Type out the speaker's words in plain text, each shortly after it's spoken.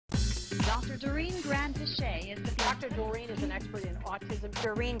Dr. Doreen Granpeesheh is the Dr. Doreen is an expert in autism.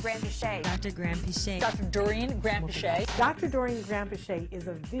 Doreen Granpeesheh. Dr. Granpeesheh. Dr. Doreen Granpeesheh. Dr. Doreen Granpeesheh is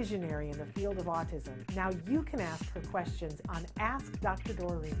a visionary in the field of autism. Now you can ask her questions on Ask Dr.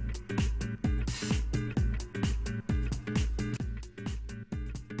 Doreen.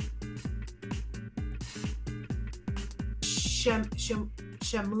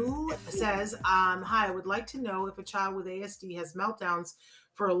 Shamu says, hi, I would like to know if a child with ASD has meltdowns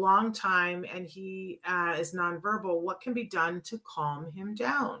for a long time and he is nonverbal, what can be done to calm him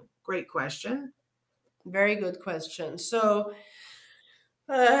down? Great question. Very good question. So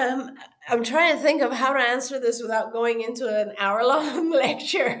I'm trying to think of how to answer this without going into an hour-long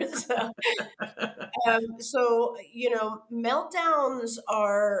lecture. So, meltdowns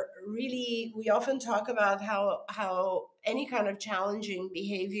are really, we often talk about how any kind of challenging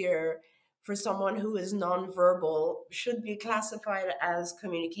behavior for someone who is nonverbal should be classified as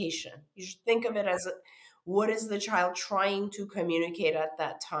communication. You should think of it as what is the child trying to communicate at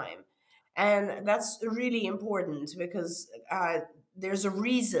that time. And that's really important because there's a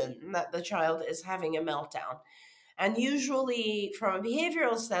reason that the child is having a meltdown. And usually from a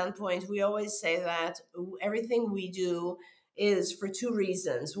behavioral standpoint, we always say that everything we do is for two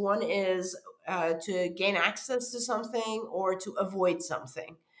reasons. One is to gain access to something or to avoid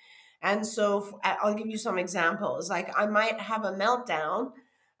something. And so I'll give you some examples. Like I might have a meltdown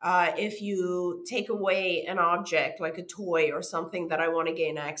if you take away an object like a toy or something that I want to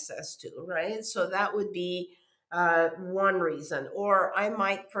gain access to, right? So that would be one reason. Or I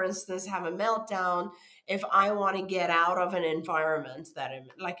might, for instance, have a meltdown if I want to get out of an environment that I'm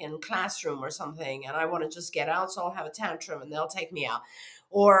like in a classroom or something, and I want to just get out, so I'll have a tantrum and they'll take me out.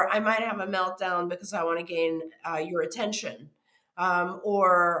 Or I might have a meltdown because I want to gain your attention. So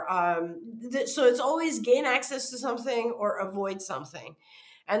it's always gain access to something or avoid something.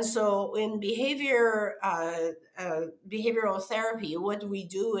 And so in behavioral therapy, what we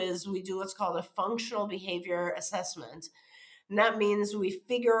do is we do what's called a functional behavior assessment. And that means we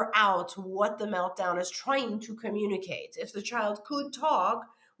figure out what the meltdown is trying to communicate. If the child could talk,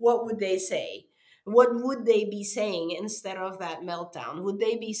 what would they say? What would they be saying instead of that meltdown? Would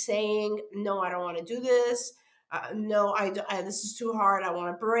they be saying, no, I don't want to do this. No, this is too hard. I want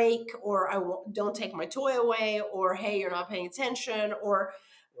a break, or don't take my toy away, or hey, you're not paying attention, or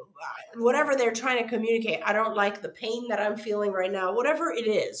whatever they're trying to communicate. I don't like the pain that I'm feeling right now, whatever it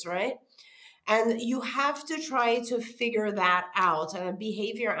is, right? And you have to try to figure that out. And a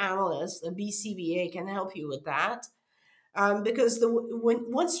behavior analyst, a BCBA, can help you with that. Because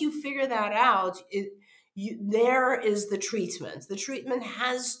once you figure that out, there is the treatment. The treatment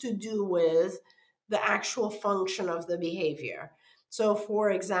has to do with the actual function of the behavior. So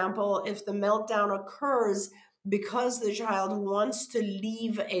for example, if the meltdown occurs because the child wants to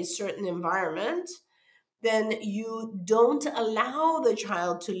leave a certain environment, then you don't allow the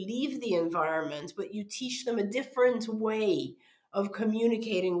child to leave the environment, but you teach them a different way of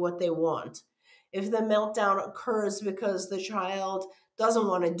communicating what they want. If the meltdown occurs because the child doesn't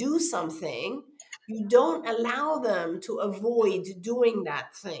want to do something, you don't allow them to avoid doing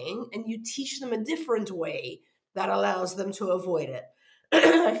that thing, and you teach them a different way that allows them to avoid it.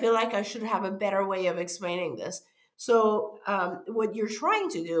 I feel like I should have a better way of explaining this. So what you're trying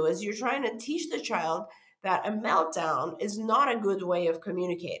to do is you're trying to teach the child that a meltdown is not a good way of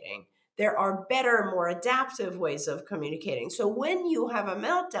communicating. There are better, more adaptive ways of communicating. So when you have a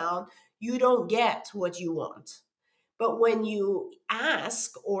meltdown, you don't get what you want. But when you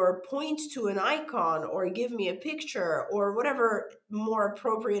ask or point to an icon or give me a picture or whatever more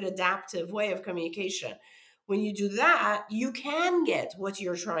appropriate adaptive way of communication, when you do that, you can get what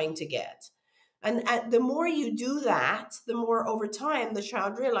you're trying to get. And the more you do that, the more over time the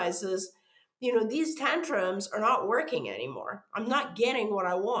child realizes, these tantrums are not working anymore. I'm not getting what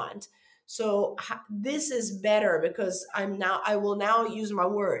I want. So this is better because I will now use my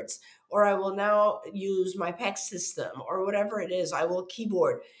words, or I will now use my PEC system, or whatever it is. I will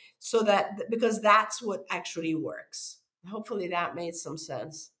keyboard, because that's what actually works. Hopefully that made some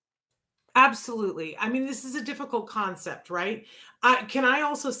sense. Absolutely. I mean, this is a difficult concept, right? Can I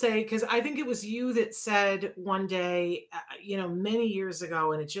also say, because I think it was you that said one day, many years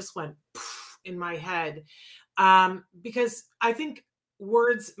ago, and it just went in my head, because I think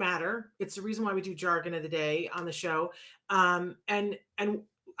words matter. It's the reason why we do jargon of the day on the show. And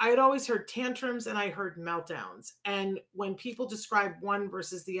I had always heard tantrums and I heard meltdowns. And when people describe one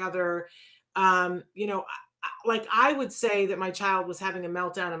versus the other, like I would say that my child was having a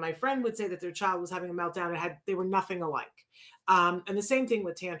meltdown and my friend would say that their child was having a meltdown and they were nothing alike. And the same thing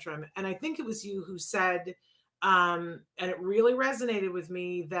with tantrum. And I think it was you who said, and it really resonated with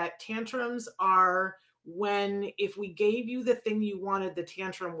me that tantrums are when, if we gave you the thing you wanted, the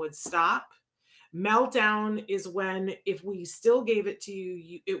tantrum would stop. Meltdown is when, if we still gave it to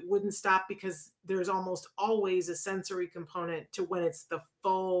you, it wouldn't stop, because there's almost always a sensory component to when it's the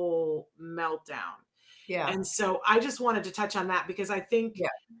full meltdown. Yeah. And so I just wanted to touch on that, because I think Yeah.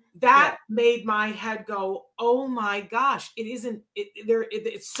 that made my head go, oh my gosh,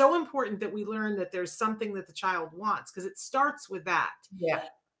 it's so important that we learn that there's something that the child wants, because it starts with that. Yeah.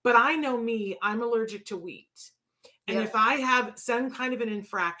 But I know me, I'm allergic to wheat. And Yeah. if I have some kind of an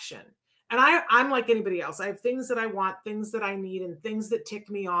infraction, and I'm like anybody else, I have things that I want, things that I need, and things that tick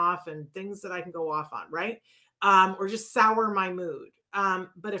me off, and things that I can go off on, right? Or just sour my mood.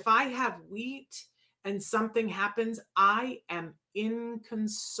 But if I have wheat and something happens, I am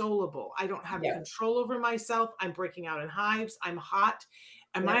inconsolable. I don't have control over myself. I'm breaking out in hives. I'm hot.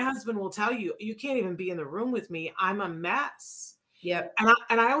 And my husband will tell you, you can't even be in the room with me. I'm a mess. Yep.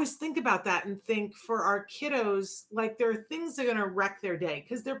 And I always think about that and think, for our kiddos, like, there are things that are going to wreck their day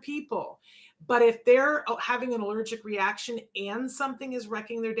because they're people. But if they're having an allergic reaction and something is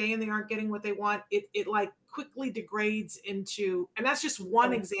wrecking their day and they aren't getting what they want, it like quickly degrades into, and that's just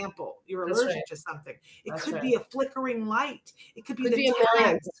one example. You're allergic to something. It could be a flickering light. It could be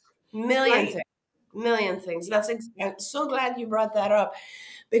a million things. I'm so glad you brought that up,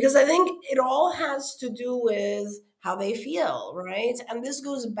 because I think it all has to do with how they feel, right? And this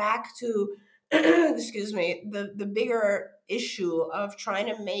goes back to, excuse me, the bigger issue of trying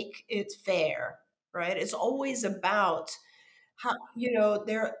to make it fair, right? It's always about how,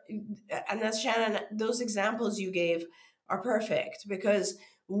 and that's, Shannon, those examples you gave are perfect, because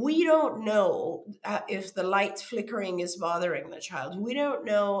we don't know if the light flickering is bothering the child. We don't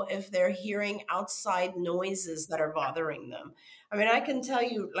know if they're hearing outside noises that are bothering them. I mean, I can tell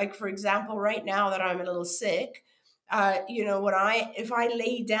you, like, for example, right now that I'm a little sick, if I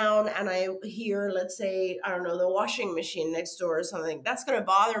lay down and I hear, let's say, I don't know, the washing machine next door or something, that's going to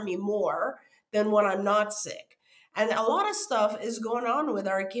bother me more than when I'm not sick. And a lot of stuff is going on with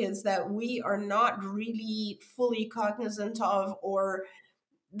our kids that we are not really fully cognizant of, or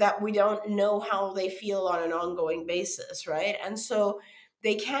that we don't know how they feel on an ongoing basis, right? And so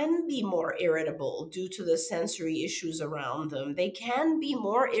they can be more irritable due to the sensory issues around them. They can be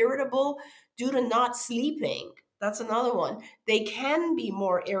more irritable due to not sleeping. That's another one. They can be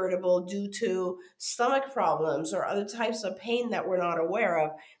more irritable due to stomach problems or other types of pain that we're not aware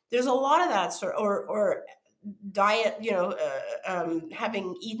of. There's a lot of that sort, or diet,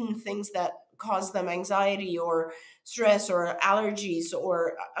 having eaten things that cause them anxiety or stress or allergies,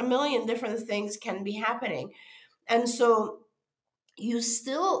 or a million different things can be happening. And so you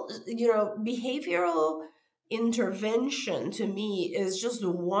still, behavioral intervention to me is just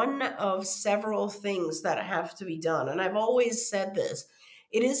one of several things that have to be done. And I've always said this,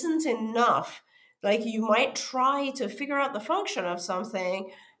 it isn't enough. Like, you might try to figure out the function of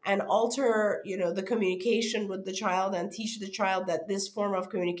something and alter, the communication with the child, and teach the child that this form of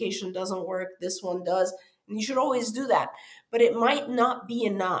communication doesn't work, this one does. And you should always do that. But it might not be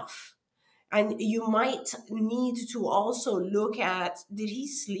enough. And you might need to also look at, did he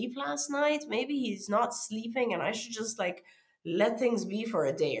sleep last night? Maybe he's not sleeping and I should just let things be for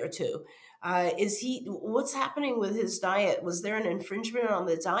a day or two. What's happening with his diet? Was there an infringement on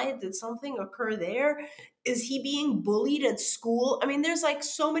the diet? Did something occur there? Is he being bullied at school? I mean, there's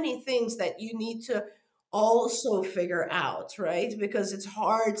so many things that you need to also figure out, right? Because it's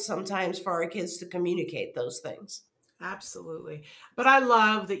hard sometimes for our kids to communicate those things. Absolutely. But I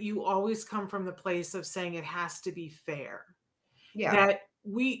love that you always come from the place of saying it has to be fair. Yeah. That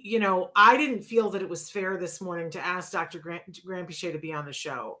I didn't feel that it was fair this morning to ask Dr. Granpeesheh to be on the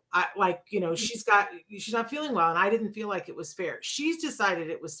show. She's not feeling well, and I didn't feel like it was fair. She's decided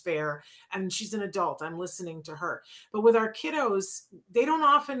it was fair, and she's an adult. I'm listening to her. But with our kiddos, they don't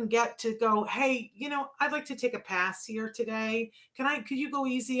often get to go, hey, I'd like to take a pass here today. Could you go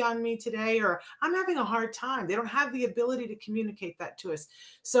easy on me today? Or I'm having a hard time. They don't have the ability to communicate that to us.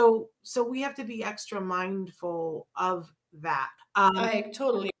 So we have to be extra mindful of that. I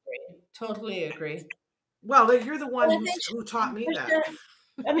totally agree. Well, you're the one who taught me that.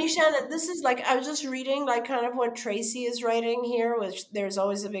 I mean, Shannon, this is I was just reading kind of what Tracy is writing here, which there's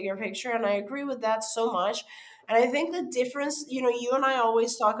always a bigger picture. And I agree with that so much. And I think the difference, you and I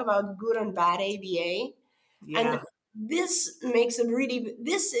always talk about good and bad ABA. Yeah. And this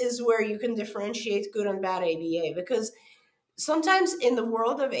this is where you can differentiate good and bad ABA, because sometimes in the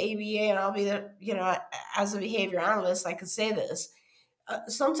world of ABA, and I'll be as a behavior analyst, I could say this,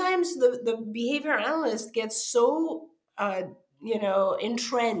 sometimes the behavior analyst gets so,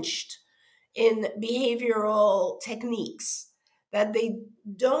 entrenched in behavioral techniques, that they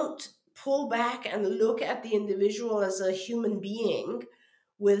don't pull back and look at the individual as a human being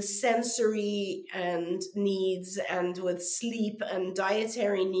with sensory and needs, and with sleep and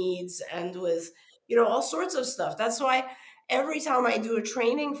dietary needs, and with, you know, all sorts of stuff. That's why every time I do a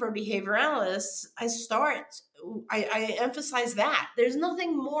training for behavior analysts, I emphasize that. There's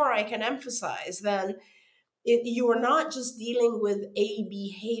nothing more I can emphasize than you are not just dealing with a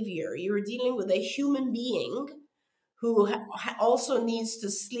behavior, you're dealing with a human being who also needs to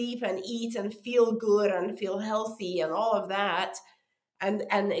sleep and eat and feel good and feel healthy and all of that, and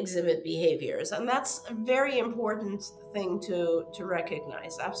exhibit behaviors. And that's a very important thing to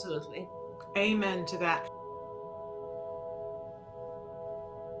recognize. Absolutely. Amen to that.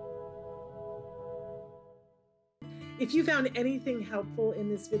 If you found anything helpful in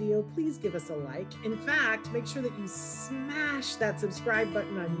this video, please give us a like. In fact, make sure that you smash that subscribe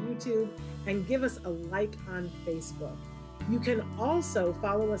button on YouTube and give us a like on Facebook. You can also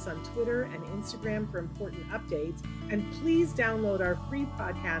follow us on Twitter and Instagram for important updates. And please download our free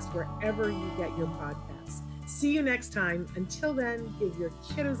podcast wherever you get your podcasts. See you next time. Until then, give your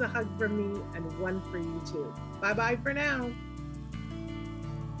kiddos a hug from me and one for you too. Bye-bye for now.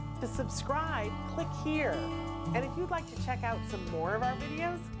 To subscribe, click here. And if you'd like to check out some more of our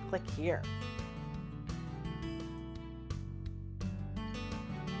videos, click here.